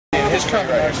History,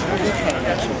 right?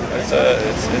 It's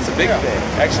a big thing.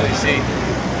 Actually, see,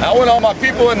 I want all my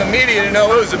people in the media to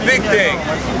know it was a big thing.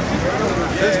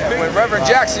 When Reverend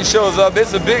Jackson shows up,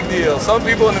 it's a big deal. Some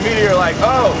people in the media are like,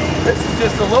 oh, this is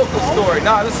just a local story.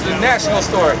 Nah, this is a national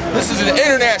story. This is an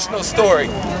international story.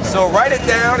 So write it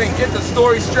down and get the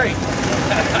story straight.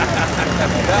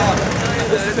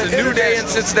 It's a new day in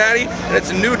Cincinnati, and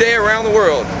it's a new day around the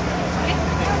world.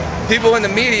 People in the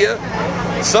media,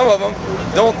 some of them,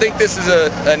 don't think this is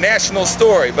a national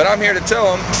story, but I'm here to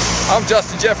tell them I'm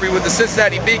Justin Jeffre with the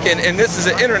Cincinnati Beacon, and this is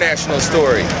an international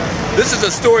story. This is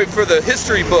a story for the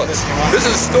history books. This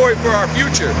is a story for our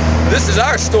future. This is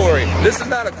our story. This is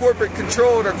not a corporate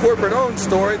controlled or corporate owned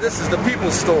story. This is the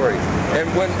people's story. And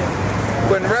when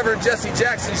Reverend Jesse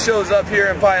Jackson shows up here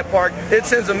in Pyatt Park, it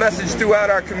sends a message throughout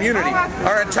our community,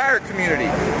 our entire community.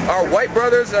 Our white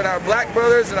brothers and our black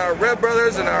brothers and our red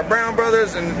brothers and our brown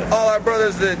brothers and all our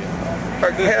brothers that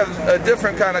have a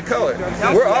different kind of color.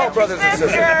 We're all brothers and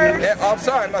sisters. Yeah, I'm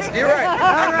sorry, you're right.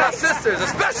 My sisters,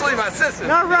 especially my sisters.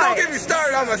 Don't get me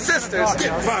started on my sisters. I'm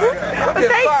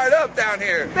getting fired up down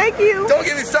here. Thank you. Don't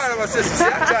get me started on my sisters. See,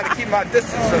 I try to keep my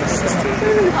distance from the sisters.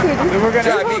 We're going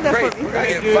to be great. We're going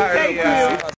to get fired up.